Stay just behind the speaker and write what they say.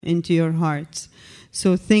into your hearts.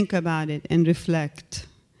 So think about it and reflect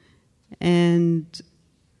and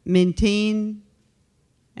maintain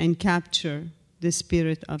and capture the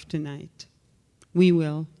spirit of tonight. We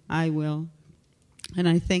will, I will, and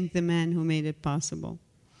I thank the man who made it possible.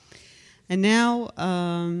 And now,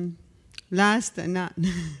 last and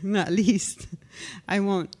not least, I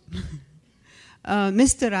won't.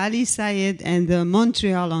 Mr. Ali Sayed and the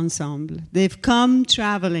Montreal Ensemble. They've come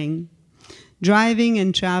driving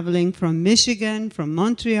and traveling from Michigan, from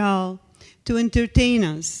Montreal, to entertain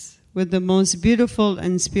us with the most beautiful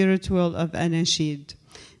and spiritual of anashid.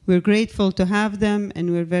 We're grateful to have them,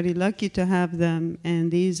 and we're very lucky to have them, and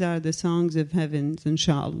these are the songs of heavens,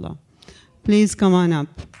 inshallah. Please come on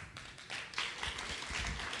up.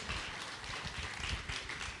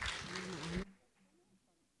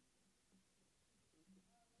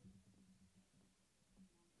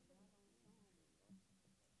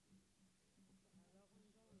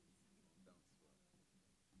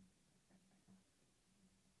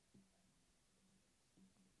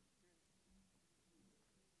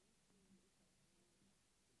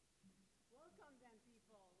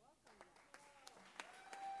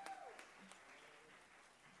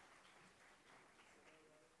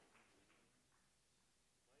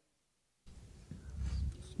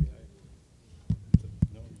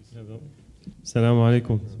 Assalamu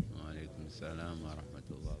alaikum.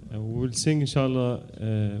 We will sing, inshallah,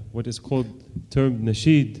 what is called termed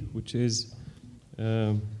nasheed, which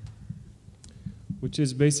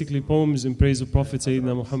is basically poems in praise of Prophet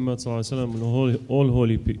Sayyidina Muhammad sallallahu alaihi wasallam and all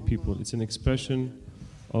holy people. It's an expression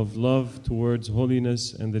of love towards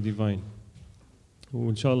holiness and the divine. We will,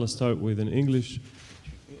 inshallah, start with an English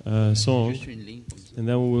song, and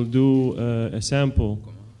then we will do a sample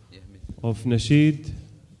of nasheed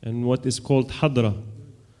and what is called Hadrah.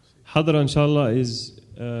 Hadrah, inshallah, is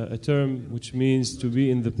a term which means to be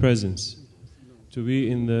in the presence, to be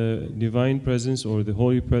in the divine presence or the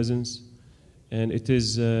holy presence. And it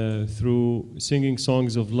is through singing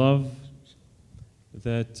songs of love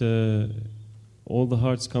that all the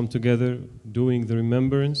hearts come together, doing the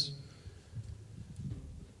remembrance.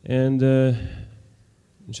 And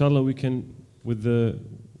inshallah, we can, with the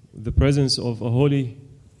presence of a holy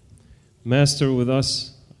master with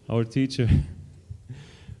us, our teacher,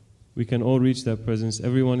 we can all reach that presence.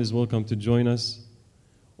 Everyone is welcome to join us.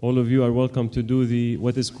 All of you are welcome to do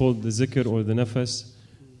what is called the zikr or the nafas,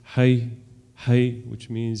 Hay, which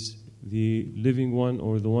means the living one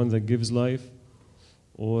or the one that gives life,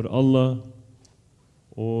 or Allah,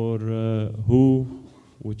 or Hu,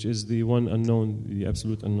 which is the one unknown, the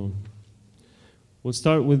absolute unknown. We'll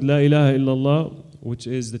start with La ilaha illallah, which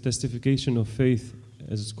is the testification of faith,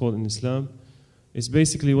 as it's called in Islam. It's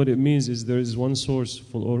basically what it means is there is one source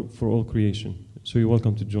for all creation. So you're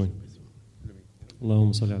welcome to join.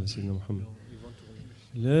 Allahumma salli ala Sayyidina Muhammad.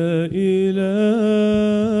 La ilaha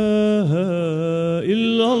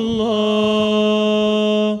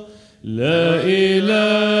illallah, La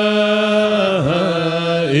ilaha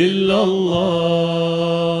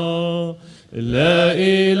illallah, La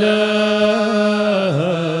ilaha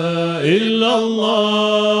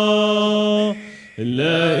illallah,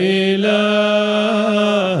 La ilaha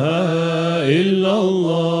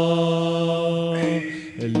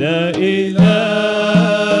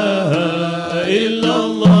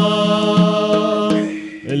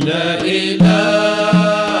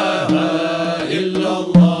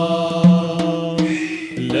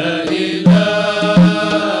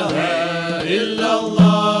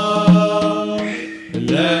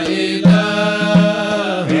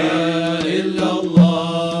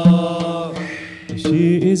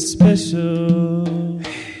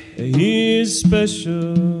He is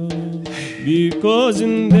special, because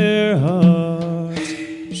in their hearts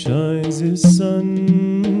shines His sun.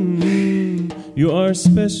 You are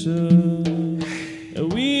special,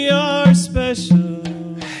 we are special.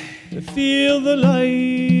 Feel the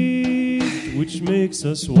light which makes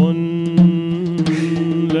us one.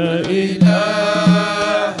 La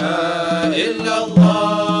ilaha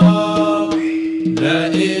illallah, La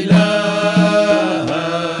ilaha.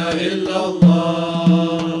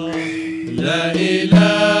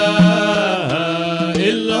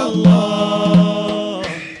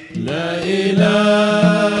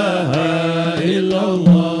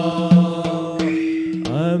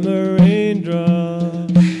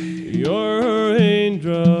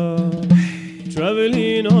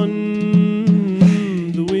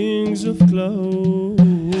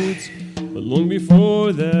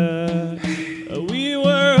 Before that, we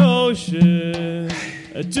were ocean,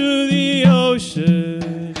 to the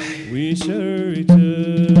ocean we shall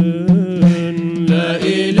return. La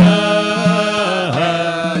ilaha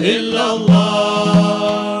إلا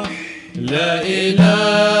الله لا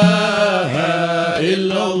إله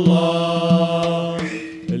إلا الله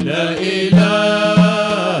لا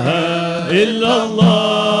إله إلا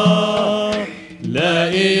الله لا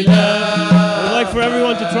إله. I'd like for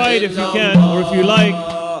everyone to try it if you can, or if you like.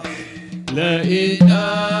 لا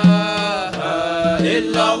إله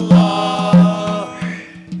إلا الله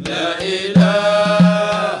لا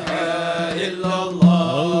إله إلا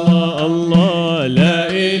الله الله لا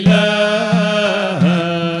إله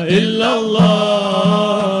إلا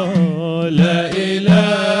الله لا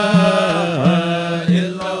إله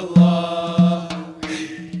إلا الله.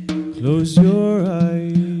 Close your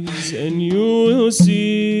eyes and you will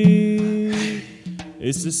see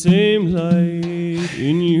it's the same light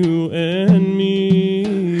in you and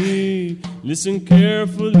me. Listen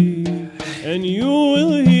carefully and you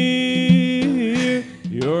will hear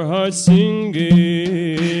your heart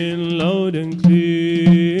singing loud and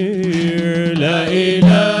clear. La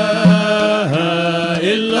ilaha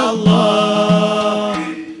illallah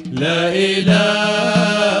la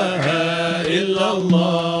ilaha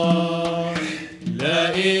illallah la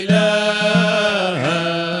ilaha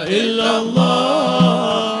illallah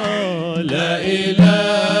la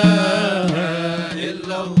ilaha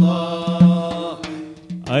illallah.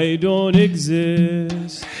 I don't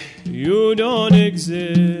exist, you don't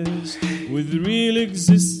exist. With real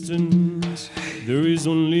existence, there is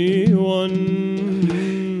only one.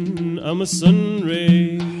 I'm a sun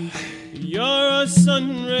ray, you're a sun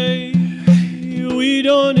ray. We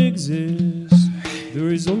don't exist, there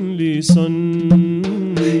is only sun.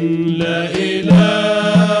 La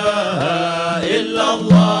ilaha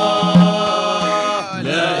illallah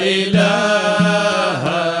la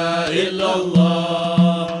ilaha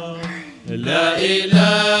illallah la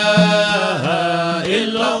ilaha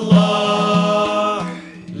illallah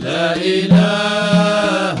la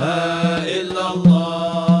ilaha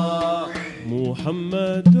illallah.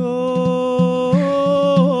 Muhammadun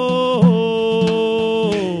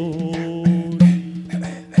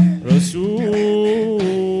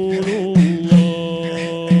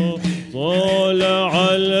Rasulullah طلع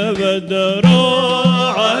البدر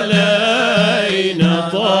علينا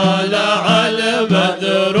طلع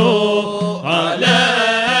البدر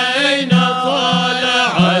علينا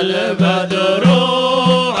طلع البدر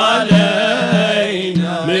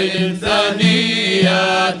علينا من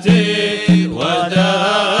ثنيات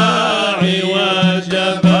الوداع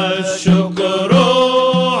وجب الشكر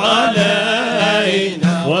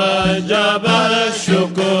علينا وجب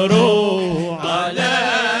الشكر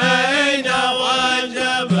علينا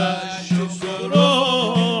وجب الشكر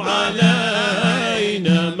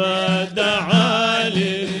علينا ما دعا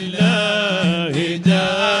لله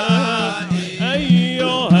داعي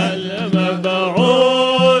أيها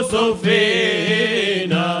المبعوث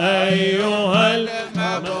فينا أيها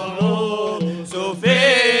المبعوث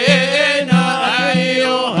فينا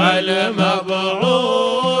أيها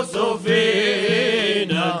المبعوث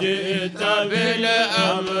فينا جئت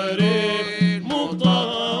بالأمر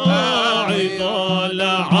المطاع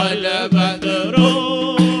طلع البدر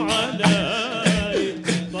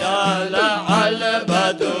علينا طلع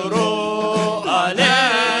البدر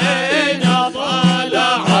علينا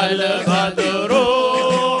طلع البدر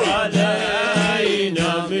علينا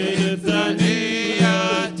من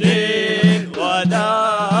ثنيات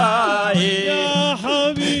الوداع. يا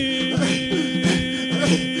حبيبي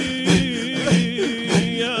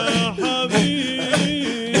يا حبيبي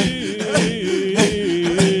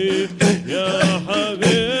يا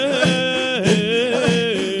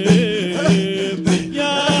حبيب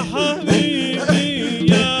يا حبيبي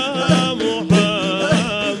يا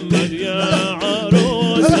محمد يا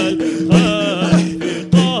عروس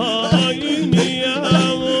الخافقين يا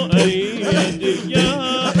مؤيد يا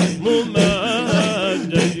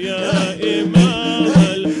ممدد يا إمام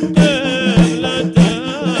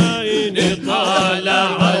القبلتين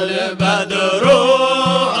طلع البدر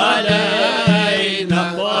علينا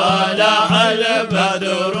طلع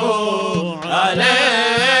البدر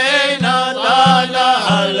علينا طلع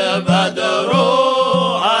البدر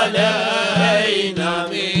علينا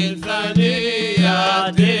من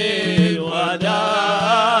ثنيات الوداع.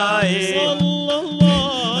 صلى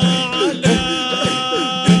الله على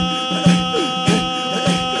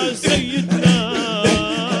سيدنا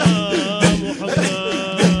محمد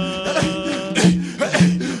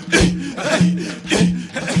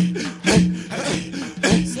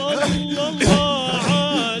صلى الله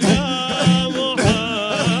على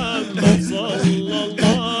محمد صلى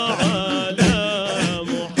الله على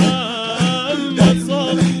محمد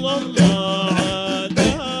صلى الله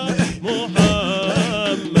على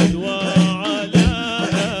محمد وعلى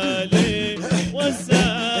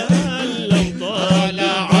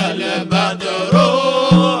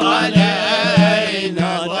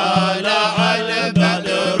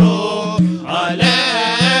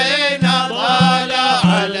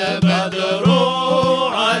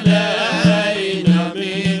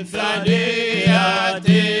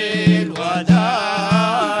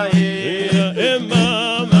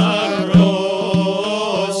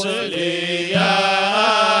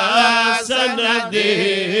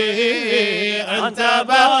أنت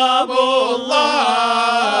باب الله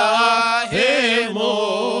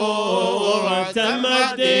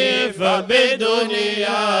معتمدي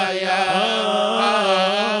فبدنياي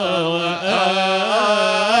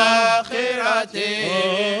وآخرتي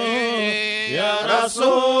يا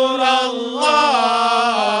رسول الله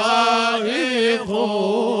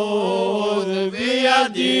خذ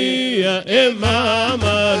بيدي يا إمام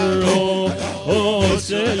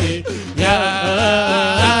الرسل يا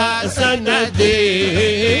سندي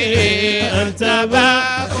أنت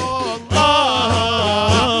باب الله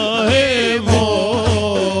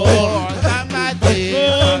معتمدي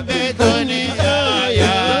بدنياي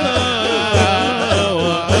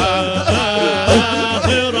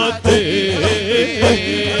وآخرتي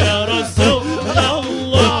يا رسول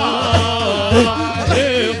الله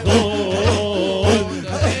خذ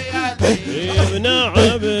بيدي ابن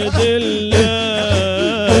عبد الله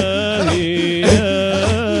يا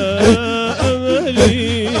أملي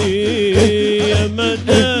يا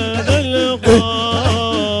مدى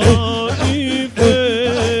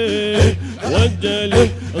الخائفين وجلي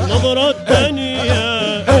نظرة الدنيا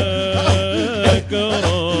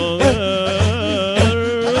أكرم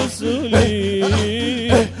الرسل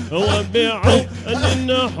وبعون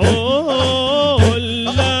النحول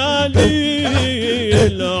لي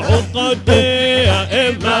العقد يا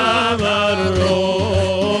إمام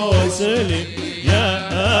الرسل يا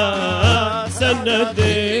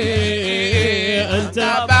سندي أنت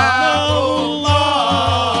باب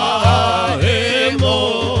الله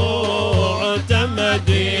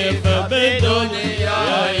معتمدي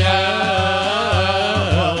فبدنياي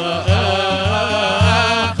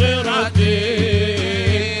وآخرتي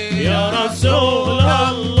يا رسول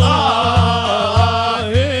الله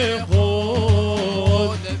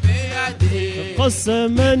خذ بيدي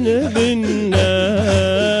قسما بالنجم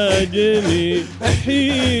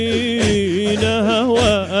حين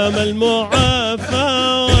هوى أمى المعافى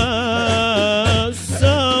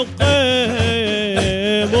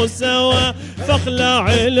والسقيم سوى فاخلع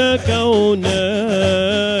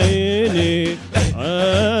الكونين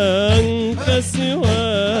عنك سوى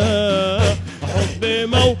حب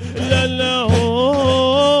مولى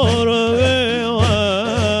الهرب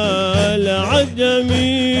والعجم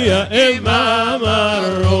يا إمام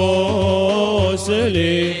الرسل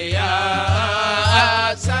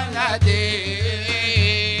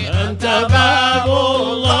أنت باب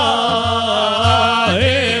الله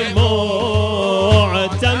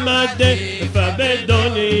معتمدي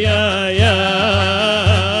فبدنياي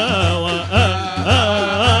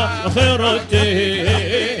وآخرتي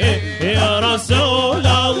يا رسول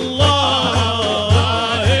الله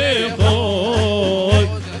خذ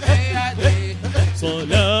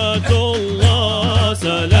صلاة الله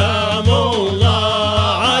سلام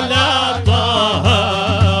الله على طه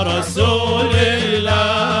رسول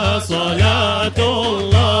الله صلاة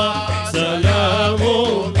الله سلام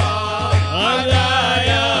الله على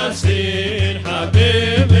ياسين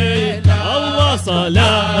حبيب الله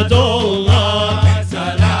صلاة الله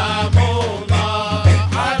سلام الله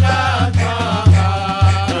على طه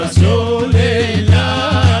رسول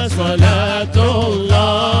الله صلاة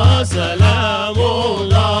الله سلام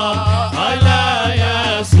الله على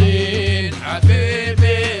ياسين حبيب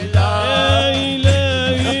الله يا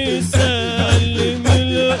إلهي سلم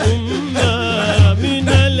الأمة من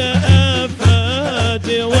الآفات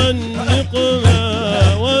والنقمة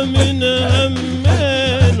ومن هم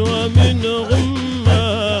ومن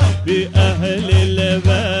غمة بأهل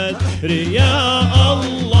البدر يا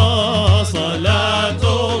الله صلاة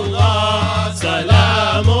الله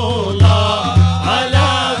سلام الله على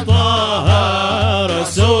طه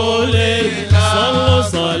رسول الله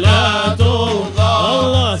صلاة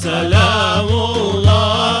الله سلام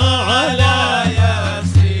الله على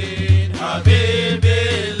ياسين حبيب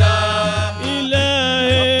الله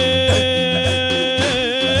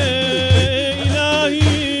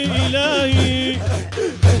إلهي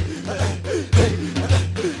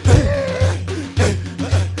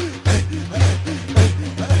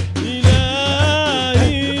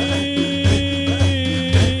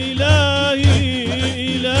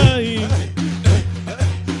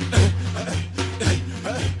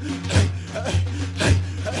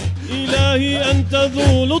إلهي أنت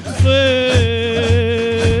ذو لطف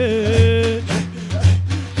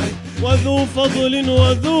وذو فضل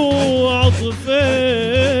وذو عطف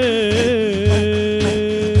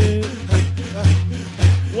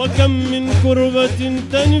وكم من كربة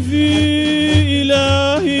تنفي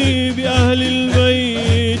إلهي بأهل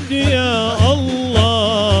البيت يا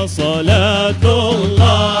الله صلاة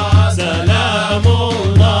الله سلام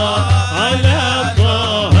الله على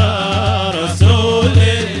طه رسول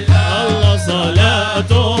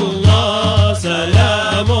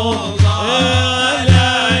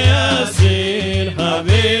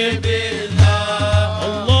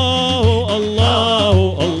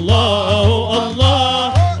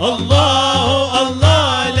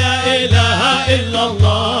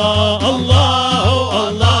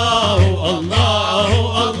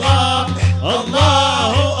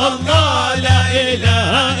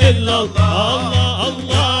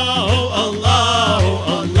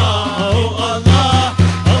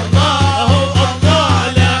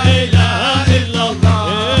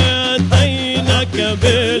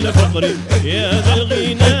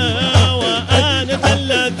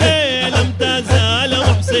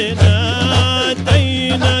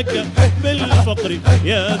فداك بالفقر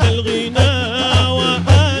يا ذا الغنى،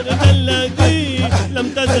 وأنت الذي لم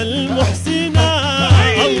تزل محسنا.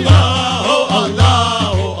 الله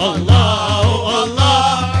الله الله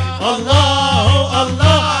الله الله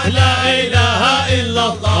الله لا إله إلا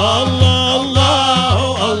الله. الله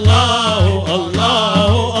الله الله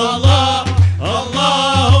الله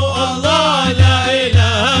الله الله لا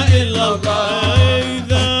إله إلا الله.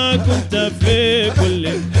 إذا كنت في كل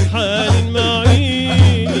حال معي،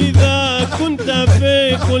 إذا كنت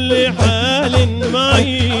في كل حال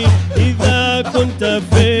معي، إذا كنت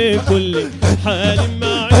في كل حال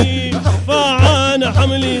معي، فعن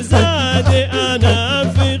حملي زاد أنا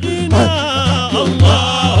في غنى.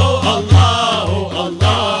 الله الله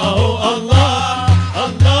الله الله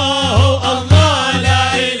الله الله لا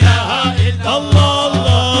إله إلا الله.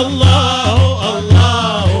 الله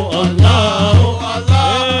الله الله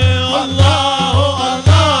الله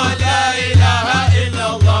الله لا إله إلا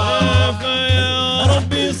الله. فيا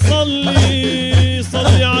ربي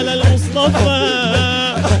صلي على المصطفى.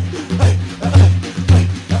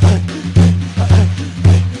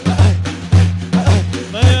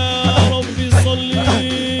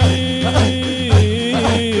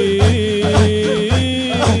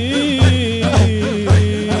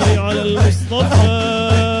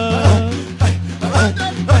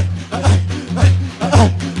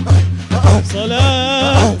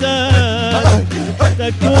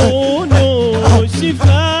 تكون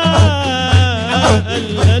شفاء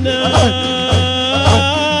لنا،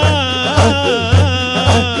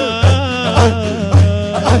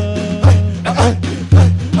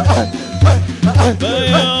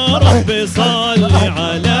 فيا رب صل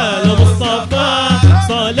على المصطفى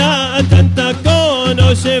صلاة تكون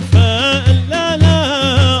شفاء لنا.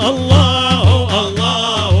 الله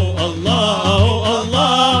الله الله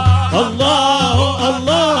الله الله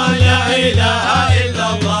الله لا إله إلا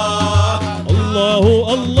الله. الله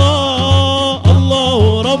الله الله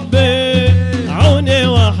ربي عوني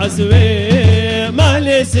وحسبي ما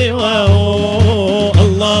لي سواه.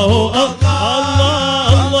 الله الله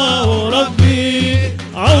الله ربي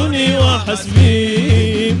عوني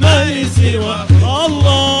وحسبي ما لي سواه.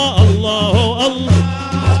 الله الله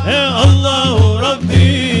الله الله ربي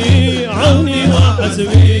عوني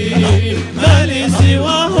وحسبي ما لي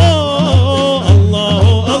سواه. الله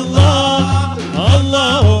الله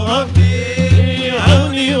الله ربي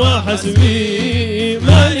عوني وحسبي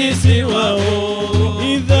ما لي سواه.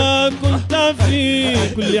 إذا كنت في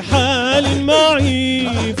كل حال معي،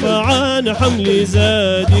 فعن حملي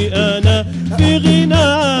زادي أنا في غنى.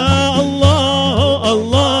 الله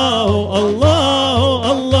الله الله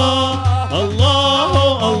الله الله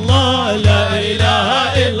الله لا إله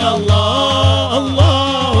إلا الله.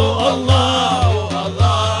 الله الله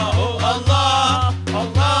الله الله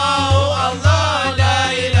الله الله لا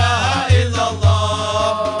إله إلا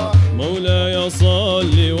الله. مولاي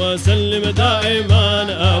صل وسلم دائما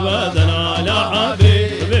أبدا على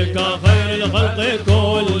حبيبك خير الخلق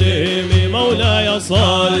كلهم. مولاي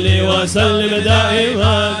صل وسلم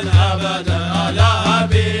دائما أبدا على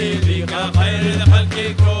حبيبك خير الخلق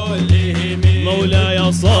كلهم. مولاي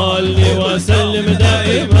صل وسلم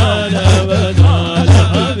دائما أبدا على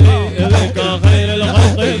حبيبك خير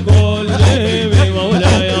الخلق كلهم.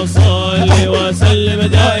 مولاي صل وسلم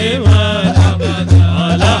دائما أبدا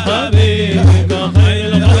على حبيبك خير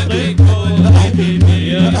الخلق كلهم.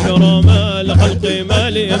 يا أكرم الخلق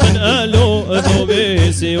مالي من ألوذ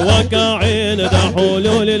به سواك عند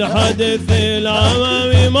حلول الحدث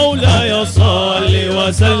العمامي. مولاي صل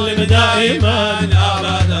وسلم دائما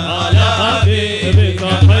أبدا على حبيبك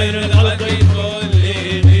خير الخلق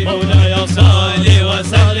كلهم. مولاي صل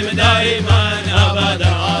وسلم دائما أبدا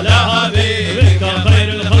على حبيبك خير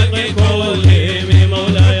الخلق كلهم.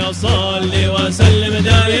 مولاي صل وسلم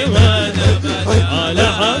دائما أبدا على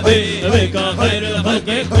حبيبك خير الخلق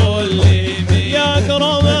كلهم. يا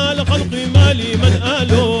أكرم الخلق مالي من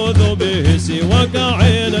ألوذ به سواك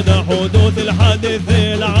عند حدوث الحادث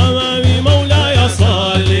العمامي. مولاي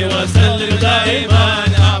صل وسلم دائما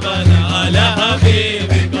أبدا على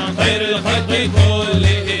حبيبك خير الخلق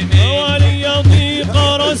كلهم. ولي يضيق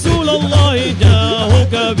رسول الله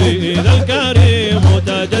جاهك بإذا الكريم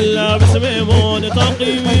تجلى باسم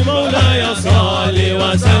منتقم. مولاي صل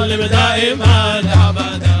وسلم دائما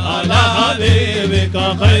أبدا على حبيبك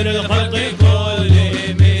خير الخلق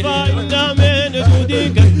كلهم. فإن من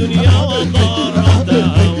جودك الدنيا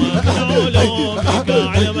وضرتها ومن علومك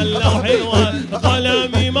علم اللوح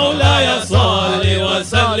والقلم. مولاي صل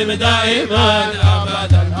وسلم دائما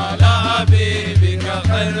أبدا على حبيبك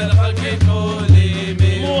خير الخلق كلهم.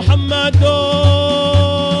 محمد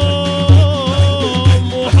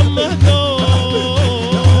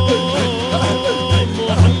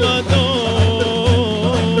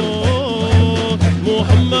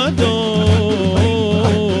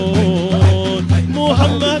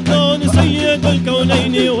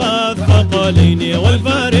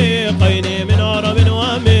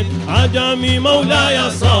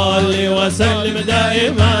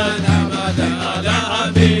دائما أبدا على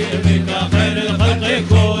حبيبك خير الخلق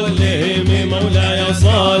كلهم مولاي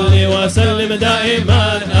صل وسلم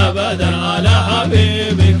دائما أبدا على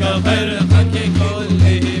حبيبك خير الخلق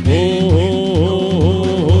كلهم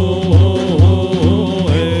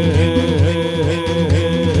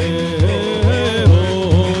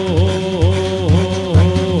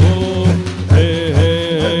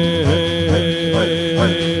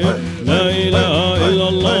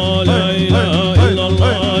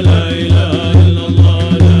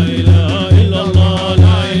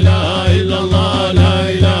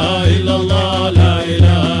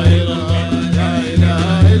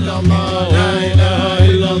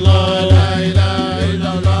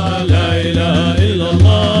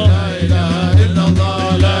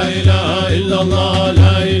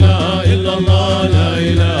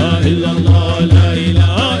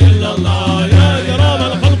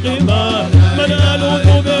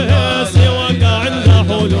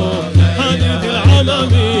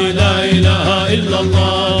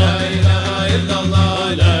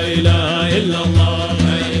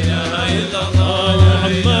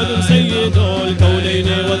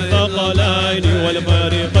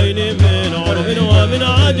من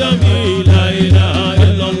عجب لا إله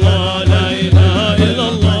إلا الله لا إله إلا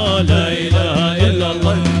الله لا إله إلا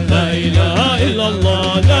الله لا إله إلا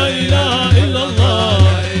الله لا إله إلا الله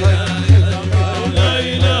لا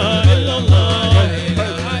إله إلا الله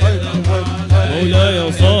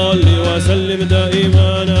مولاي صل وسلم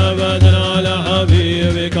دائما أبدا على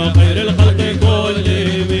حبيبك خير الخلق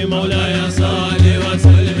كلهم مولاي صل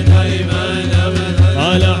وسلم دائما أبدا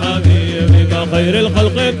على حبيبك خير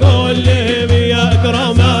الخلق كلهم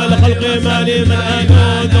أكرم الخلق ما لي من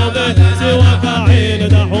أجود به سواك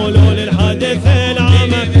عند حلول الحادث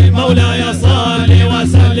العام مولاي صل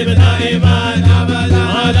وسلم دائما أبدا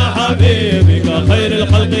على حبيبك خير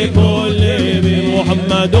الخلق كلهم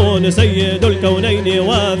محمد سيد الكونين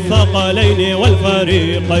والثقلين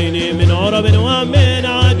والفريقين من عرب ومن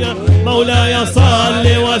عجم مولاي صل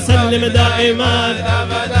وسلم دائما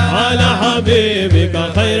أبدا على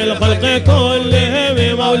حبيبك خير الخلق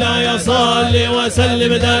كلهم مولاي صل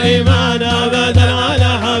وسلم دائما أبدا على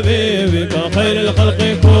حبيبك خير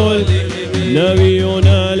الخلق كلهم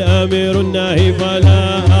نبينا الأمير الناهي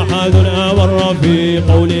فلا أحد أبر في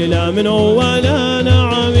قولي لا منه ولا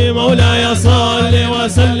نعم مولاي صل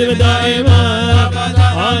وسلم دائما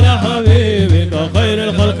على حبيبك خير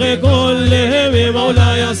الخلق كلهم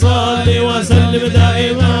مولاي صل وسلم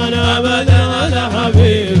دائما أبدا على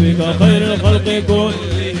حبيبك خير الخلق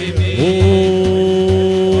كلهم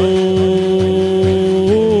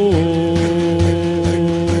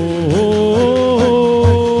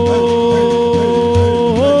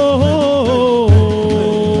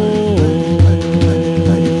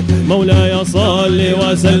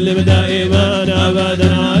وسلم دائما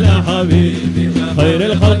أبدا على حبيبك خير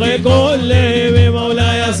الخلق كلهم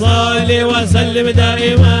مولاي صل وسلم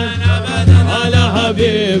دائما أبدا على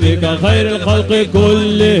حبيبك خير الخلق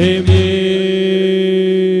كلهم.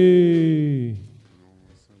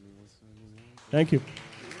 Thank you.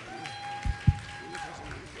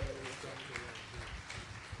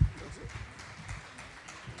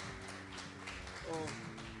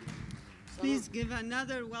 Please give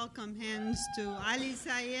another welcome hands to Ali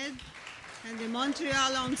Sayed and the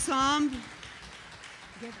Montreal Ensemble.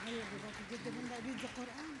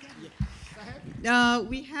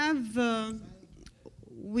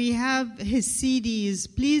 We have his CDs.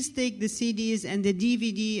 Please take the CDs and the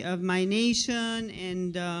DVD of My Nation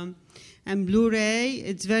and Blu-ray.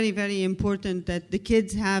 It's very, very important that the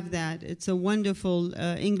kids have that. It's a wonderful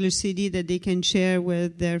English CD that they can share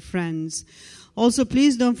with their friends. Also,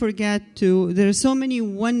 please don't forget there are so many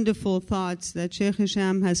wonderful thoughts that Sheikh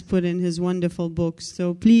Hisham has put in his wonderful books.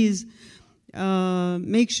 So please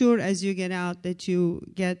make sure as you get out that you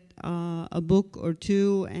get a book or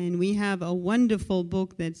two. And we have a wonderful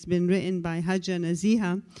book that's been written by Hadrah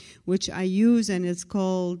Naziha, which I use, and it's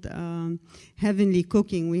called Heavenly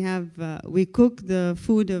Cooking. We cook the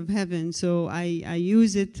food of heaven, so I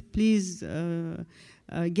use it. Please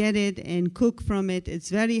get it and cook from it. It's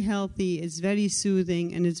very healthy, it's very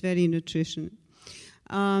soothing, and it's very nutritious.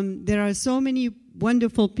 There are so many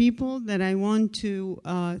wonderful people that I want to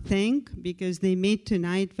thank because they made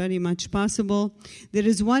tonight very much possible. There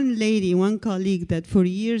is one lady, one colleague that for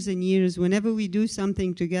years and years, whenever we do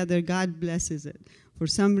something together, God blesses it for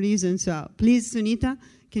some reason. So please, Sunita,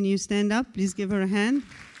 can you stand up? Please give her a hand.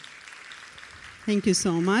 Thank you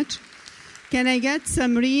so much. Can I get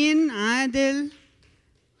Samreen, Adil,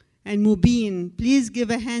 and Mubin? Please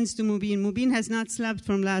give a hands to Mubin. Mubin has not slept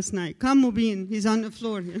from last night. Come, Mubin. He's on the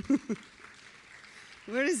floor here.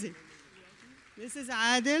 Where is he? This is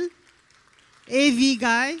Adil, AV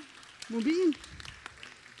guy. Mubin.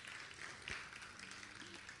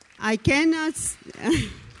 I cannot.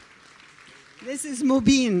 This is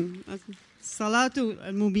Mubin. Salatu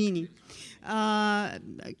al-Mubini.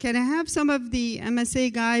 Can I have some of the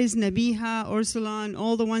MSA guys, Nabiha, Ursula, and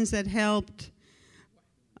all the ones that helped?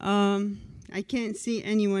 I can't see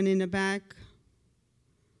anyone in the back.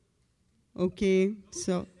 Okay,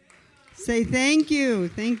 so say thank you,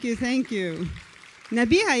 thank you, thank you.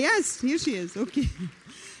 Nabiha, yes, here she is. Okay.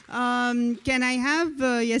 Can I have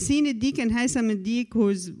Yasin Addik and Haitham Addik,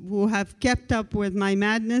 who have kept up with my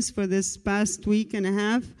madness for this past week and a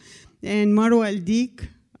half, and Marwa Addik,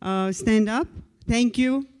 stand up? Thank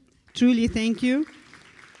you, truly thank you.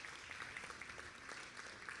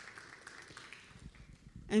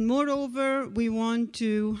 And moreover, we want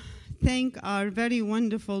to thank our very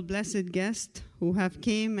wonderful, blessed guest who have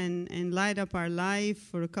came and light up our life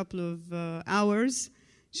for a couple of hours.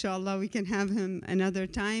 Inshallah, we can have him another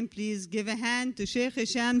time. Please give a hand to Sheikh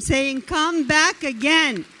Hisham saying, come back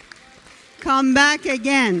again. Come back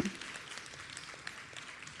again.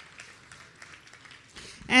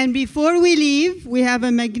 And before we leave, we have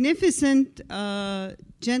a magnificent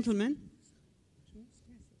gentleman.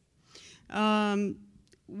 The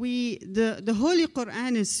Holy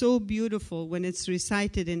Quran is so beautiful when it's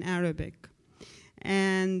recited in Arabic.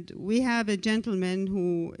 And we have a gentleman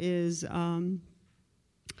who is,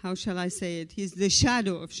 how shall I say it? He's the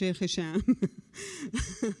shadow of Sheikh Hisham.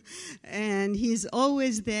 And he's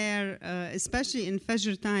always there, especially in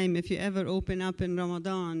Fajr time. If you ever open up in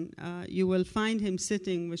Ramadan, you will find him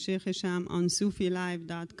sitting with Sheikh Hisham on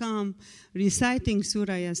SufiLive.com, reciting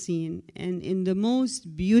Surah Yasin, and in the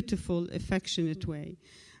most beautiful, affectionate way.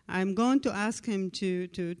 I'm going to ask him to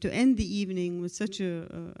end the evening with such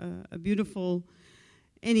a beautiful,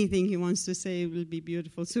 anything he wants to say will be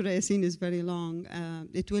beautiful. Surah Yasin is very long.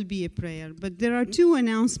 It will be a prayer. But there are two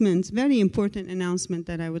announcements, very important announcements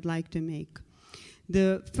that I would like to make.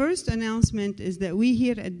 The first announcement is that we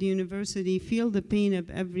here at the university feel the pain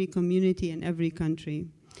of every community and every country.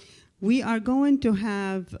 We are going to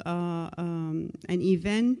have an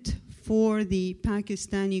event for the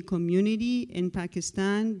Pakistani community in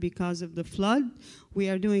Pakistan because of the flood. We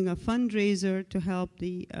are doing a fundraiser to help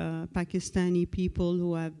the Pakistani people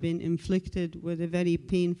who have been inflicted with a very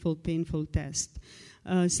painful test.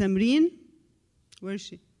 Samreen, where is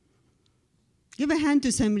she? Give a hand to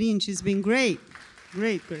Samreen. She's been great.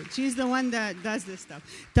 Great. She's the one that does this stuff.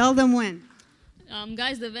 Tell them when.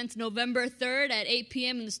 Guys, the event's November 3rd at 8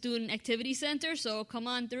 p.m. in the Student Activity Center, so come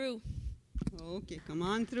on through. Okay, come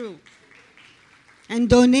on through. And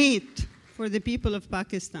donate for the people of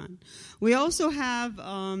Pakistan. We also have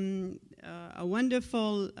a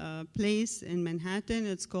wonderful place in Manhattan.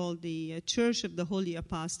 It's called the Church of the Holy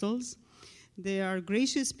Apostles. They are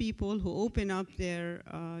gracious people who open up their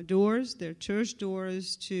doors, their church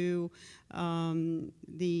doors, to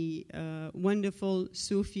the wonderful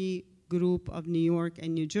Sufi group of New York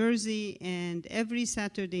and New Jersey. And every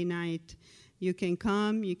Saturday night, you can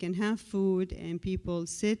come, you can have food, and people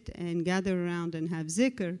sit and gather around and have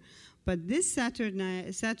zikr. But this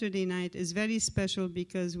Saturday night is very special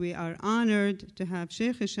because we are honored to have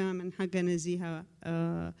Sheikh Hisham and Hagga Naziha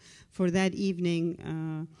for that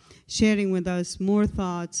evening, sharing with us more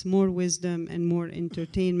thoughts, more wisdom, and more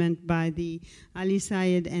entertainment by the Ali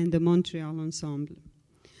Sayed and the Montreal Ensemble.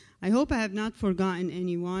 I hope I have not forgotten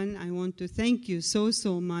anyone. I want to thank you so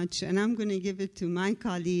much, and I'm going to give it to my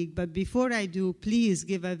colleague. But before I do, please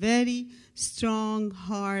give a very strong,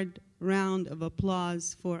 hard round of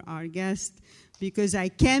applause for our guest, because I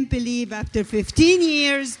can't believe after 15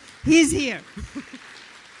 years, he's here.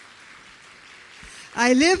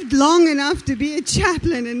 I lived long enough to be a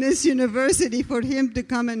chaplain in this university for him to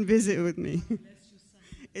come and visit with me.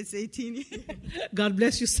 It's 18 years. God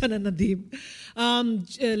bless you, son and Nadeem.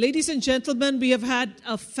 Ladies and gentlemen, we have had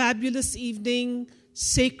a fabulous evening,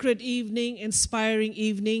 sacred evening, inspiring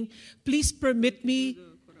evening. Please permit me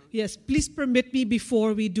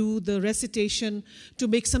before we do the recitation to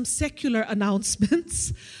make some secular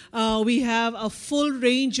announcements. We have a full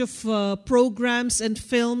range of programs and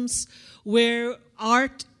films where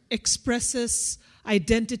art expresses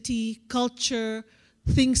identity, culture,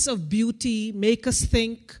 things of beauty, make us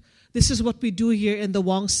think. This is what we do here in the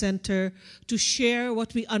Wong Center to share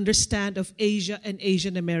what we understand of Asia and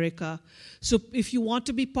Asian America. So if you want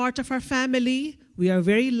to be part of our family, we are a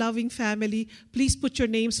very loving family. Please put your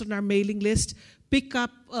names on our mailing list, pick up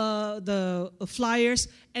the flyers,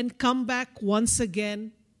 and come back once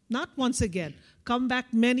again. Not once again. come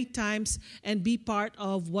back many times and be part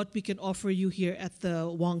of what we can offer you here at the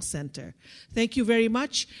Wong Center. Thank you very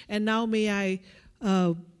much. And now may I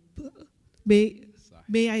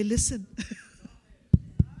listen.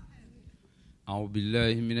 أعوذ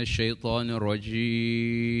بالله من الشيطان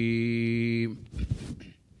الرجيم.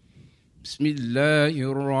 بسم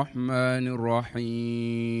الله الرحمن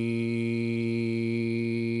الرحيم.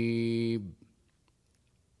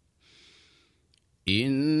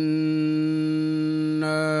 إنا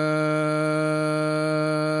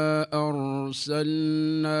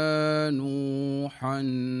أرسلنا نوحا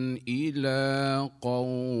إلى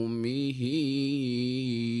قومه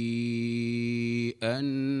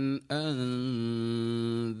أن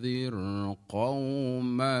أنذر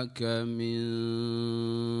قومك من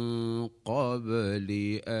قبل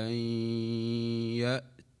أن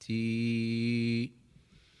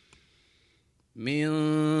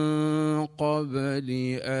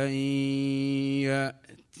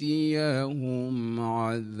يأتيهم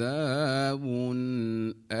عذاب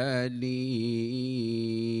أليم.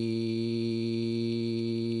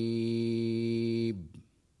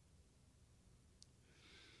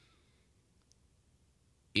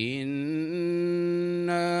 إنا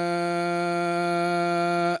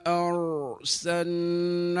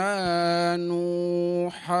أرسلنا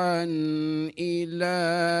نوحا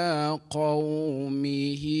إلى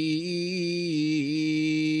قومه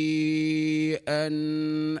أن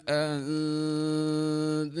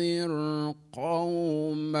أنذر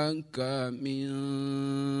قومك من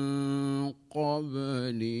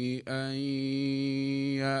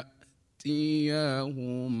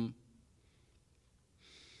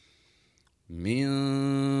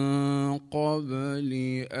قبل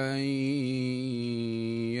أن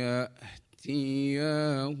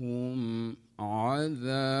يأتيهم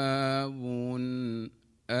عذاب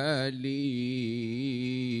أليم.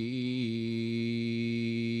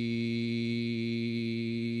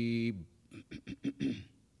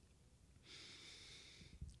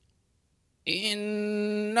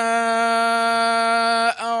 إنا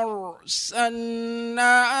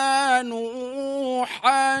أرسلنا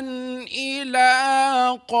نوحا إلى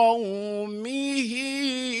قومه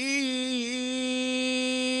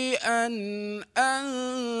أن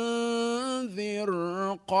أنذر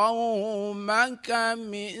قومك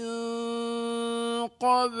من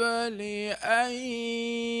قبل أن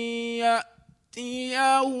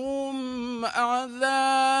يأتيهم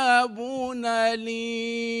عذاب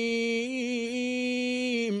أليم.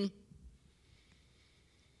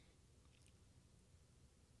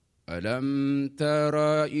 ألم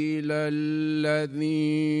تر إلى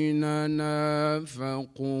الذين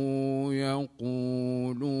نافقوا يقولون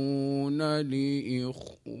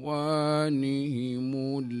لإخوانهم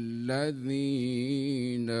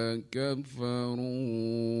الذين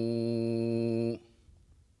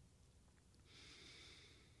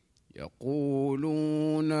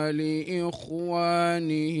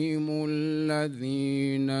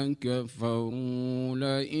كفروا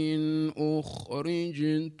لئن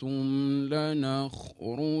أخرجتم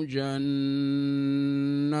لنخرجن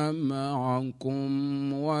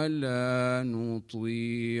معكم ولا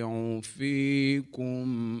نطيع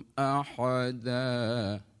فيكم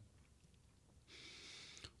أحدا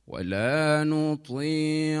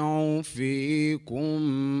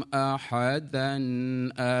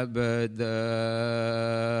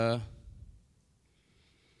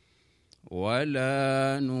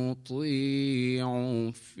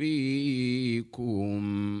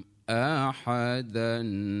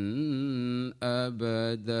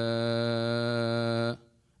أبدا.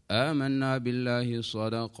 آمنا بالله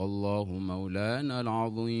صدق الله مولانا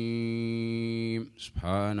العظيم.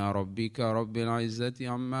 سبحان ربك رب العزة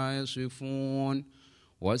عما يصفون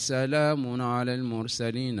وسلام على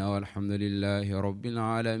المرسلين والحمد لله رب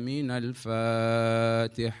العالمين.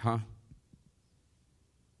 الفاتحة.